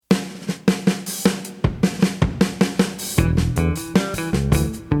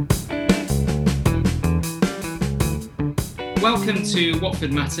Welcome to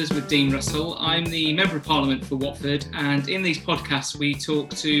Watford Matters with Dean Russell. I'm the Member of Parliament for Watford, and in these podcasts we talk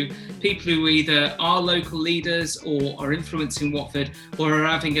to people who either are local leaders or are influencing Watford or are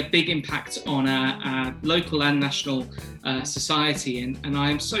having a big impact on our local and national society. And I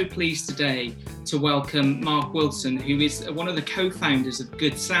am so pleased today to welcome Mark Wilson, who is one of the co-founders of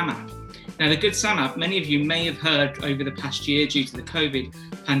Good Sam app. Now, the Good Sam app, many of you may have heard over the past year due to the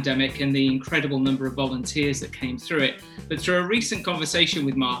COVID pandemic and the incredible number of volunteers that came through it. But through a recent conversation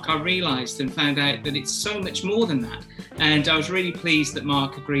with Mark, I realised and found out that it's so much more than that. And I was really pleased that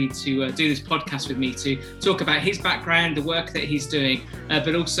Mark agreed to do this podcast with me to talk about his background, the work that he's doing,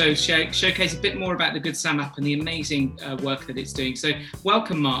 but also showcase a bit more about the Good Sam app and the amazing work that it's doing. So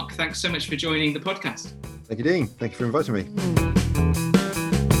welcome, Mark. Thanks so much for joining the podcast. Thank you, Dean. Thank you for inviting me.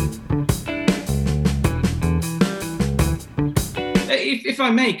 If I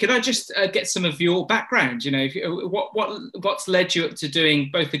may, could I just get some of your background? You know, what's led you up to doing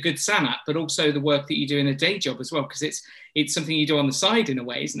both the Good Sam app, but also the work that you do in a day job as well? Because it's something you do on the side in a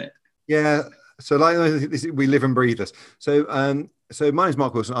way, isn't it? Yeah. So we live and breathe this. So my name's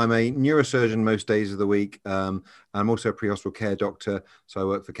Mark Wilson. I'm a neurosurgeon most days of the week. I'm also a pre-hospital care doctor. So I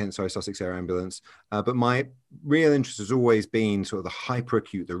work for Kent Surrey Sussex Air Ambulance. But my real interest has always been sort of the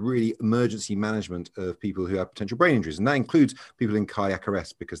hyperacute, the really emergency management of people who have potential brain injuries. And that includes people in cardiac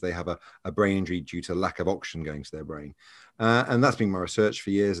arrest because they have a brain injury due to lack of oxygen going to their brain. And that's been my research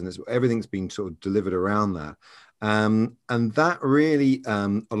for years. And everything's been sort of delivered around that. And that really,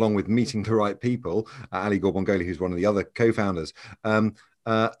 along with meeting the right people, Ali Gorbongoli, who's one of the other co-founders,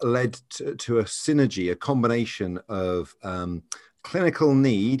 led to a synergy, a combination of clinical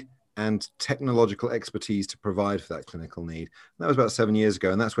need and technological expertise to provide for that clinical need. And that was about 7 years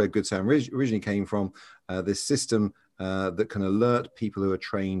ago, and that's where Good Sam originally came from, this system that can alert people who are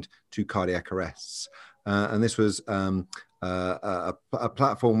trained to cardiac arrests. And this was a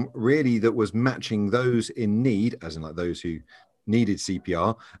platform really that was matching those in need, as in like those who needed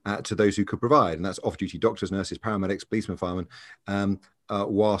CPR, to those who could provide. And that's off-duty doctors, nurses, paramedics, policemen, firemen,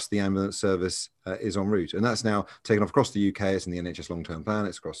 whilst the ambulance service is en route. And that's now taken off across the UK. It's in the NHS long-term plan.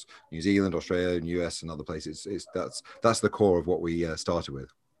 It's across New Zealand, Australia, and US and other places. That's the core of what we started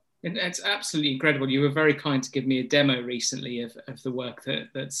with. It's absolutely incredible. You were very kind to give me a demo recently of the work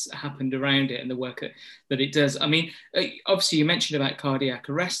that's happened around it and the work that it does. I mean, obviously you mentioned about cardiac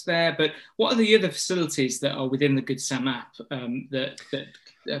arrest there, but what are the other facilities that are within the Good Sam app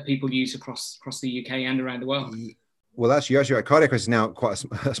that people use across the UK and around the world? Well, actually, right. Cardiac arrest is now quite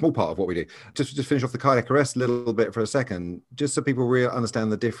a small part of what we do. Just finish off the cardiac arrest a little bit for a second, just so people really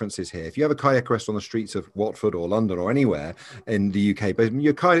understand the differences here. If you have a cardiac arrest on the streets of Watford or London or anywhere in the UK, but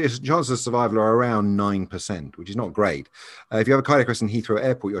your chances of survival are around 9%, which is not great. If you have a cardiac arrest in Heathrow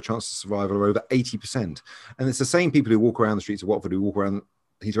Airport, your chances of survival are over 80%. And it's the same people who walk around the streets of Watford who walk around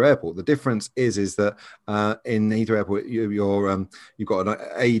Heathrow Airport. The difference is that in Heathrow Airport, you've got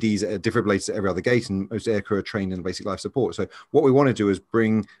AEDs, defibrillators at every other gate, and most aircrew are trained in basic life support. So what we want to do is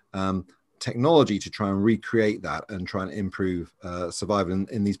bring technology to try and recreate that and try and improve survival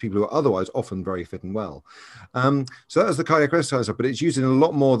in these people who are otherwise often very fit and well. So that was the cardiac arrest side, but it's used in a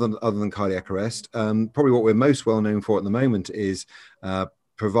lot more other than cardiac arrest. Probably what we're most well known for at the moment is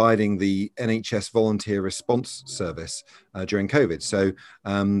providing the NHS volunteer response service during COVID. So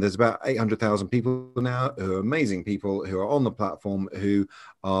there's about 800,000 people now who are amazing people who are on the platform who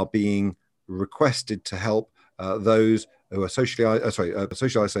are being requested to help those who are socially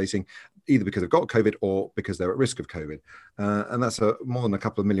isolating, either because they've got COVID or because they're at risk of COVID. And that's more than a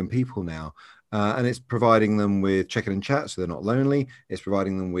couple of million people now. And it's providing them with check-in and chat so they're not lonely. It's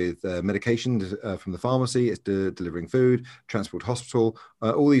providing them with medication from the pharmacy. It's delivering food, transport to hospital,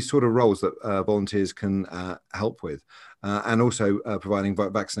 all these sort of roles that volunteers can help with. And also providing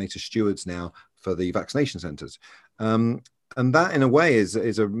vaccinator stewards now for the vaccination centres. And that, in a way, is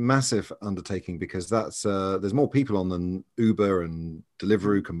a massive undertaking because there's more people on than Uber and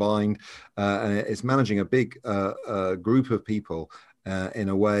Deliveroo combined, and it's managing a big group of people in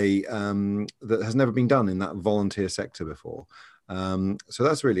a way that has never been done in that volunteer sector before. So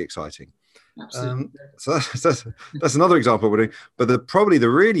that's really exciting. So that's another example we're doing. But probably the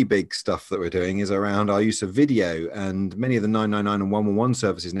really big stuff that we're doing is around our use of video, and many of the 999 and 111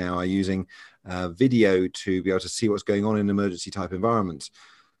 services now are using video to be able to see what's going on in emergency type environments.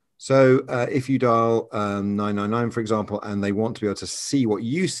 So if you dial 999, for example, and they want to be able to see what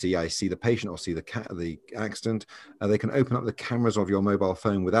you see, I see the patient or see the accident, they can open up the cameras of your mobile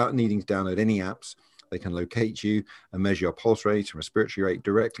phone without needing to download any apps. They can locate you and measure your pulse rate and respiratory rate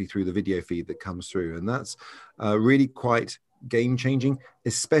directly through the video feed that comes through. And that's really quite game changing,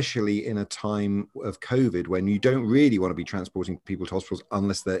 especially in a time of COVID when you don't really want to be transporting people to hospitals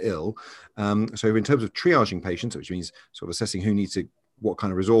unless they're ill. So in terms of triaging patients, which means sort of assessing who needs to, what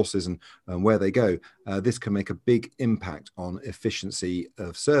kind of resources and where they go, this can make a big impact on efficiency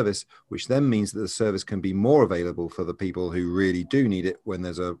of service, which then means that the service can be more available for the people who really do need it when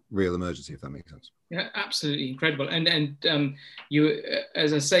there's a real emergency, if that makes sense. Yeah, absolutely incredible. And you,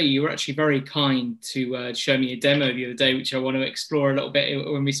 as I say, you were actually very kind to show me a demo the other day, which I want to explore a little bit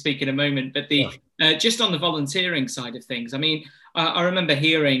when we speak in a moment. But just on the volunteering side of things, I mean, I remember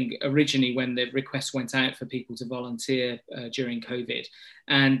hearing originally when the request went out for people to volunteer during COVID,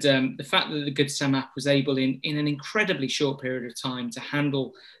 and the fact that the Good Sam app was able in an incredibly short period of time to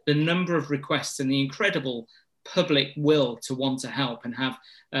handle the number of requests and the incredible public will to want to help and have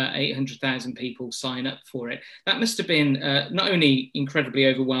 800,000 people sign up for it. That must have been not only incredibly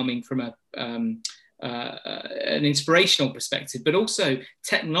overwhelming from an inspirational perspective, but also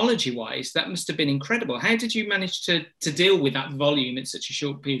technology-wise, that must have been incredible. How did you manage to deal with that volume in such a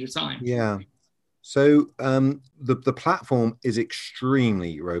short period of time? Yeah. So the platform is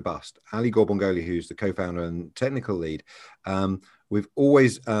extremely robust. Ali Gorbongoli, who's the co-founder and technical lead, we've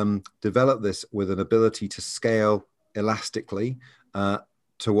always developed this with an ability to scale elastically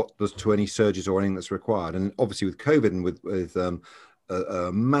to any surges or anything that's required. And obviously with COVID and with a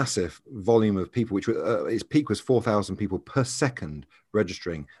massive volume of people, which its peak was 4,000 people per second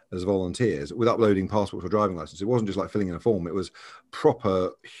registering as volunteers with uploading passports or driving license. It wasn't just like filling in a form. It was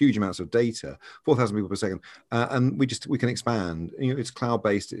proper huge amounts of data, 4,000 people per second. And we can expand. You know, it's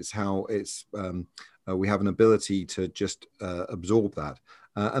cloud-based. It's how we have an ability to just absorb that.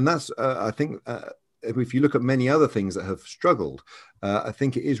 And that's, I think, if you look at many other things that have struggled, I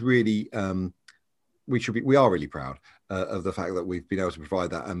think it is really, we are really proud of the fact that we've been able to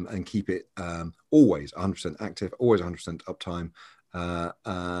provide that and keep it always 100% active, always 100% uptime.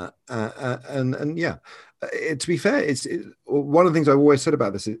 And yeah, to be fair, it's one of the things I've always said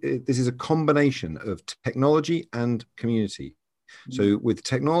about this is this is a combination of technology and community. So with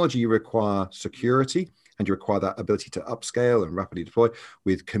technology, you require security and you require that ability to upscale and rapidly deploy.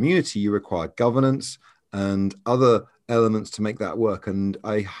 With community, you require governance and other elements to make that work. And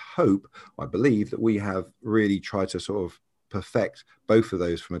I believe that we have really tried to sort of perfect both of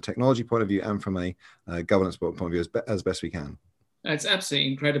those from a technology point of view and from a governance point of view as best we can. It's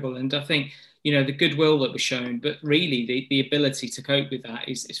absolutely incredible. And I think, you know, the goodwill that was shown, but really the ability to cope with that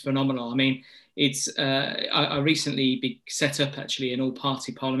is phenomenal. I mean, it's I recently set up actually an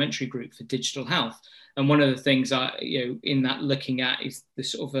all-party parliamentary group for digital health. And one of the things in that looking at is the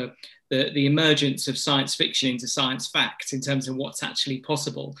sort of the emergence of science fiction into science fact in terms of what's actually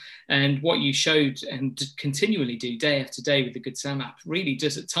possible. And what you showed and continually do day after day with the Good Sam app really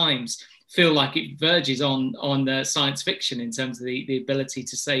does at times feel like it verges on the science fiction in terms of the ability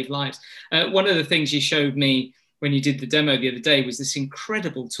to save lives. One of the things you showed me when you did the demo the other day was this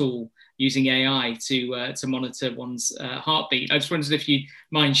incredible tool using AI to monitor one's heartbeat. I just wondered if you'd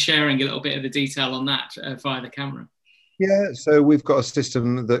mind sharing a little bit of the detail on that via the camera. Yeah, so we've got a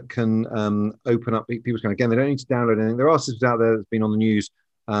system that can open up people's kind. Again, they don't need to download anything. There are systems out there that's been on the news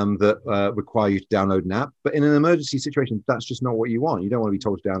that require you to download an app. But in an emergency situation, that's just not what you want. You don't want to be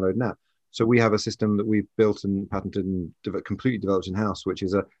told to download an app. So we have a system that we've built and patented and completely developed in-house, which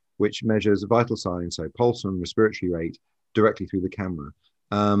measures vital signs, so pulse and respiratory rate, directly through the camera.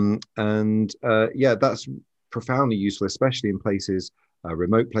 That's profoundly useful, especially in places,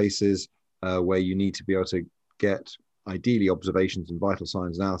 remote places, where you need to be able to get ideally observations and vital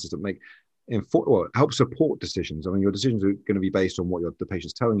signs analysis that help support decisions. I mean, your decisions are going to be based on what the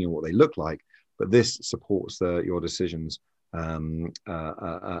patient's telling you and what they look like, but this supports your decisions and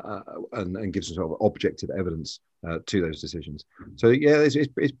gives some sort of objective evidence to those decisions. So yeah, it's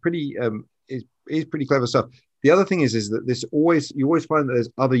pretty clever stuff. The other thing is that you always find that there's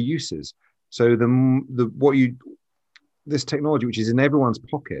other uses. So this technology, which is in everyone's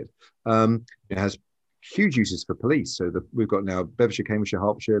pocket, it has huge uses for police. So we've got now Bedfordshire, Cambridgeshire,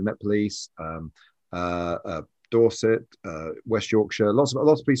 Hertfordshire, Met Police, Dorset, West Yorkshire, lots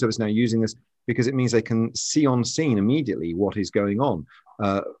of police service now using this because it means they can see on scene immediately what is going on.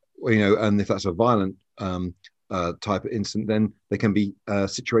 And if that's a violent type of incident, then they can be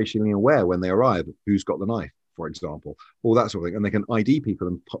situationally aware when they arrive who's got the knife, for example, all that sort of thing. And they can ID people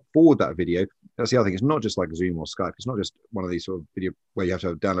and forward that video. That's the other thing. It's not just like Zoom or Skype. It's not just one of these sort of video where you have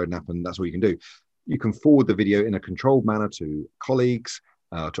to download an app and that's all you can do. You can forward the video in a controlled manner to colleagues,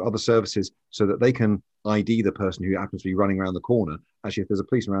 to other services, so that they can ID the person who happens to be running around the corner. Actually, if there's a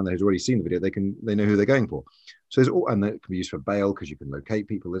policeman around there who's already seen the video, they know who they're going for. So and that can be used for bail because you can locate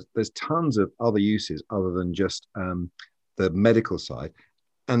people. There's tons of other uses other than just the medical side.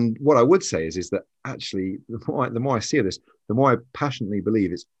 And what I would say is that actually, the more I see of this, the more I passionately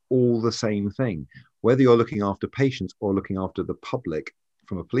believe it's all the same thing. Whether you're looking after patients or looking after the public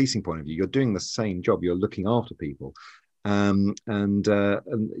from a policing point of view, you're doing the same job. You're looking after people. And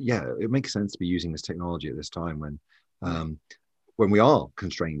yeah, it makes sense to be using this technology at this time when we are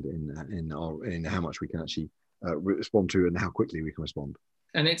constrained in how much we can actually respond to and how quickly we can respond.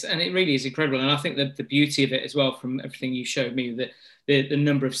 And it really is incredible. And I think that the beauty of it as well, from everything you showed me, that the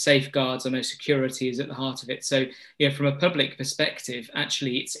number of safeguards, I know security is at the heart of it. So from a public perspective,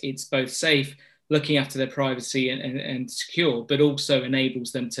 actually it's both safe, looking after their privacy and secure, but also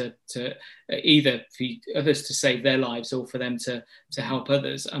enables them to either for others to save their lives or for them to help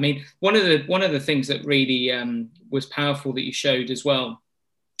others. I mean, one of the things that really was powerful that you showed as well,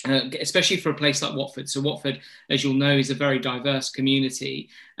 especially for a place like Watford. So Watford, as you'll know, is a very diverse community,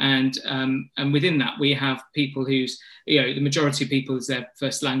 and within that we have people whose, the majority of people, is their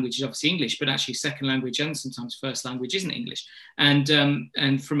first language is obviously English, but actually second language and sometimes first language isn't English. And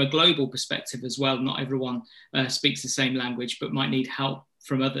from a global perspective as well, not everyone speaks the same language, but might need help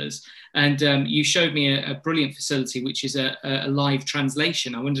from others. And you showed me a brilliant facility, which is a live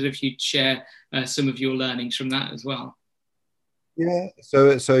translation. I wondered if you'd share some of your learnings from that as well. Yeah.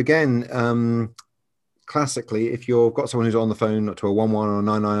 So again, classically, if you've got someone who's on the phone to a 1-1 or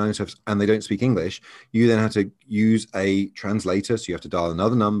 999 service and they don't speak English, you then have to use a translator. So you have to dial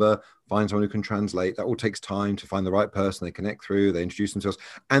another number, find someone who can translate. That all takes time to find the right person. They connect through, they introduce themselves.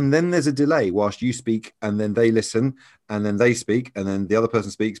 And then there's a delay whilst you speak and then they listen and then they speak and then the other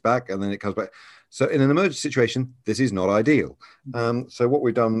person speaks back and then it comes back. So in an emergency situation, this is not ideal. So what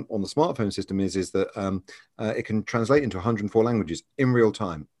we've done on the smartphone system is that it can translate into 104 languages in real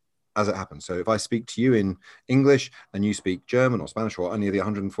time as it happens. So if I speak to you in English and you speak German or Spanish or any of the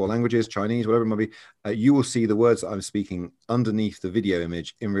 104 languages, Chinese, whatever it might be, you will see the words that I'm speaking underneath the video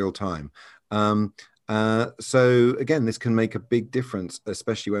image in real time. So again, this can make a big difference,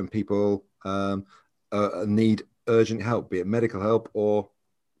 especially when people need urgent help, be it medical help or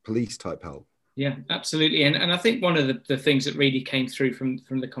police type help. Yeah, absolutely. And I think one of the things that really came through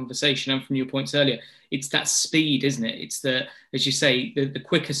from the conversation and from your points earlier, it's that speed, isn't it? It's as you say, the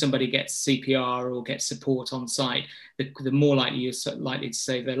quicker somebody gets CPR or gets support on site, the more likely you're likely to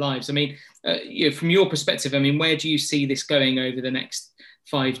save their lives. I mean, from your perspective, I mean, where do you see this going over the next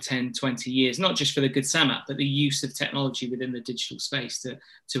 5, 10, 20 years, not just for the Good Sam app, but the use of technology within the digital space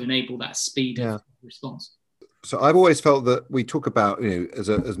to enable that speed of response? So I've always felt that we talk about,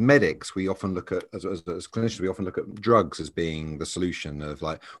 as medics, we often look at, as clinicians, we often look at drugs as being the solution of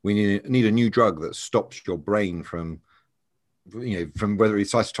like, we need a new drug that stops your brain from whether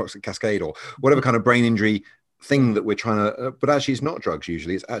it's cytotoxic cascade or whatever kind of brain injury thing that we're trying to, but actually it's not drugs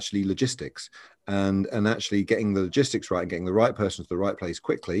usually, it's actually logistics and actually getting the logistics right and getting the right person to the right place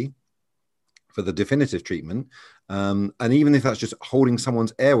quickly for the definitive treatment. And even if that's just holding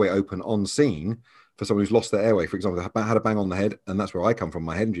someone's airway open on scene, for someone who's lost their airway, for example, they had a bang on the head, and that's where I come from,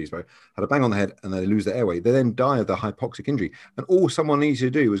 my head injuries, had a bang on the head and they lose their airway, they then die of the hypoxic injury. And all someone needs to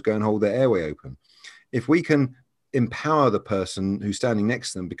do is go and hold their airway open. If we can empower the person who's standing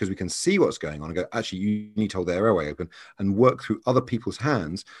next to them because we can see what's going on and go, actually, you need to hold their airway open and work through other people's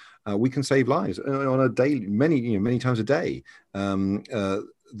hands, we can save lives on a daily, many times a day.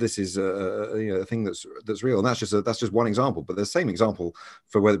 This is a thing that's real, and that's just one example. But the same example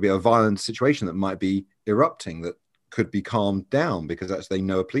for whether it be a violent situation that might be erupting that could be calmed down because actually they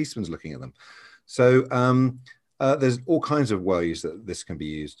know a policeman's looking at them. So there's all kinds of ways that this can be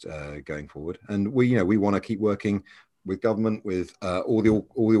used going forward, and we want to keep working with government, with all the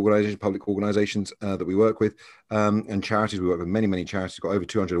organizations, public organizations that we work with, and charities. We work with many charities. We've got over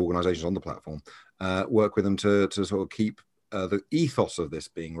 200 organizations on the platform. Work with them to sort of keep the ethos of this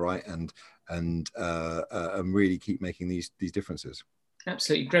being right and really keep making these differences.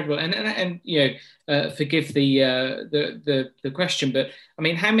 Absolutely incredible. And forgive the question, but I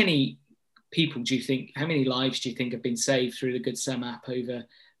mean, how many lives do you think have been saved through the Good Sam app over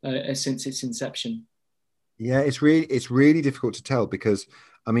since its inception? Yeah, it's really difficult to tell because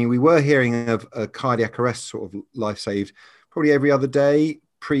I mean, we were hearing of a cardiac arrest sort of life saved probably every other day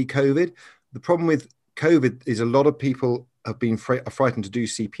pre-COVID. The problem with COVID is a lot of people have been frightened to do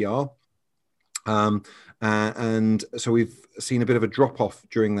CPR. And so we've seen a bit of a drop off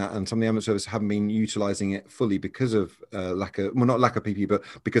during that, and some of the ambulance services haven't been utilising it fully because of lack of PPE, but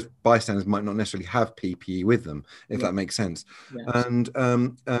because bystanders might not necessarily have PPE with them, if that makes sense. Yeah.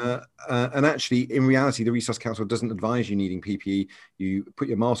 And actually, in reality, the Resus Council doesn't advise you needing PPE. You put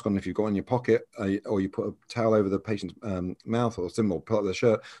your mask on if you've got it in your pocket, or you put a towel over the patient's mouth or symbol, pull up their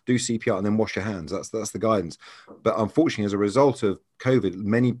shirt, do CPR, and then wash your hands. That's the guidance. But unfortunately, as a result of COVID,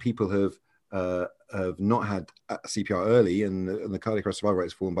 many people have not had CPR early, and the cardiac arrest survival rate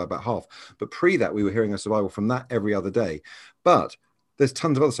has fallen by about half. But pre that, we were hearing a survival from that every other day. But there's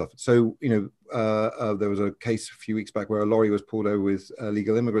tons of other stuff. So, there was a case a few weeks back where a lorry was pulled over with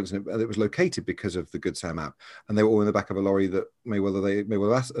illegal immigrants, and it was located because of the Good Sam app. And they were all in the back of a lorry that may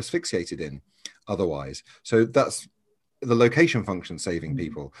well have asphyxiated in otherwise. So that's the location function saving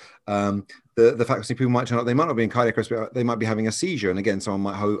people. The fact that people might turn up, they might not be in cardiac arrest, but they might be having a seizure, and again, someone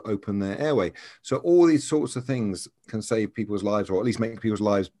might open their airway. So all these sorts of things can save people's lives, or at least make people's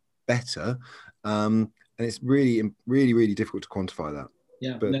lives better. And it's really, really, really difficult to quantify that.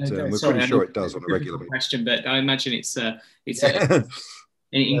 Yeah, but we're pretty sure it does on a regular basis. Question, but I imagine it's an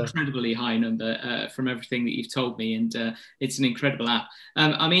incredibly high number from everything that you've told me, and it's an incredible app.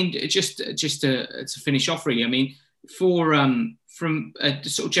 I mean, just to finish off, really, I mean, from a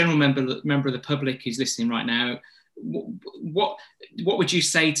sort of general member of the public who's listening right now, what would you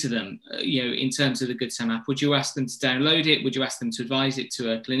say to them, in terms of the Good Sam app? Would you ask them to download it? Would you ask them to advise it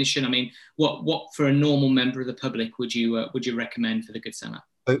to a clinician? I mean, what for a normal member of the public would you recommend for the Good Sam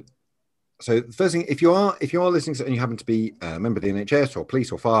app? So the first thing, if you are listening to, and you happen to be a member of the NHS or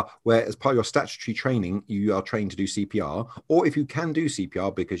police or fire, where as part of your statutory training, you are trained to do CPR, or if you can do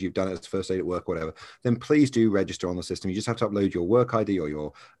CPR because you've done it as first aid at work or whatever, then please do register on the system. You just have to upload your work ID or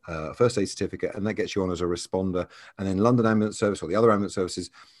your first aid certificate, and that gets you on as a responder. And then London Ambulance Service or the other ambulance services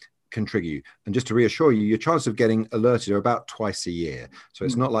can trigger you. And just to reassure you, your chance of getting alerted are about twice a year. So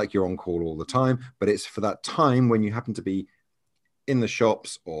it's not like you're on call all the time, but it's for that time when you happen to be in the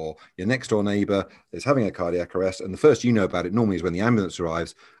shops, or your next door neighbor is having a cardiac arrest, and the first you know about it normally is when the ambulance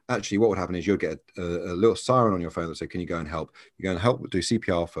arrives. Actually, what would happen is you'll get a little siren on your phone that says, can you go and help? You go and help, do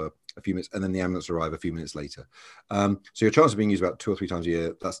CPR for a few minutes, and then the ambulance arrive a few minutes later. So your chance of being used about 2 or 3 times a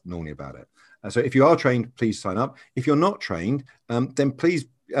year, that's normally about it. So if you are trained, please sign up. If you're not trained, then please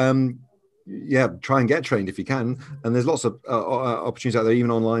try and get trained if you can. And there's lots of opportunities out there,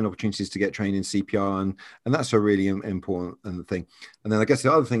 even online opportunities to get trained in CPR, and that's a really important thing. And then I guess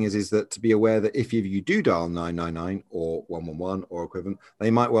the other thing is that to be aware that if you do dial 999 or 111 or equivalent,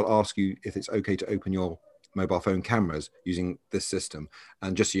 they might well ask you if it's okay to open your mobile phone cameras using this system.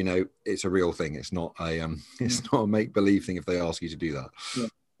 And just so you know, it's a real thing. It's not a make-believe thing if they ask you to do that. Yeah.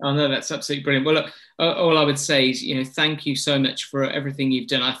 Oh no, that's absolutely brilliant. Well, look, all I would say is, thank you so much for everything you've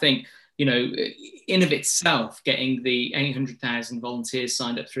done. I think, in of itself, getting the 800,000 volunteers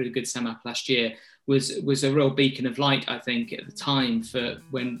signed up through the Good Sam app last year was a real beacon of light, I think, at the time, for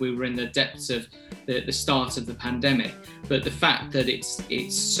when we were in the depths of the start of the pandemic. But the fact that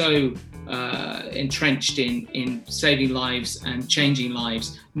it's so entrenched in saving lives and changing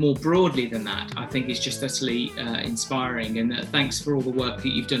lives more broadly than that, I think is just utterly inspiring. And thanks for all the work that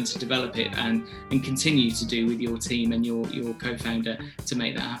you've done to develop it and continue to do with your team and your co-founder to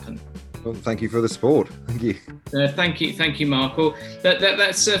make that happen. Well, thank you for the support. Thank you. Thank you, Mark. Well,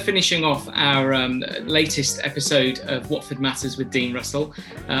 that's finishing off our latest episode of Watford Matters with Dean Russell.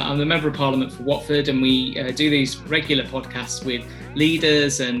 I'm the Member of Parliament for Watford, and we do these regular podcasts with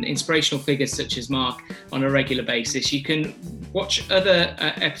leaders and inspirational figures such as Mark on a regular basis. You can watch other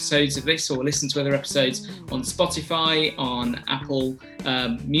episodes of this, or listen to other episodes on Spotify, on Apple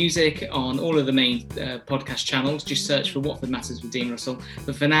Music, on all of the main podcast channels. Just search for Watford Matters with Dean Russell.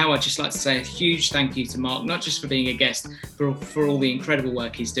 But for now, I'd just like to say a huge thank you to Mark, not just for being a guest, but for all the incredible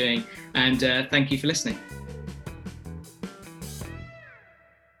work he's doing. And thank you for listening.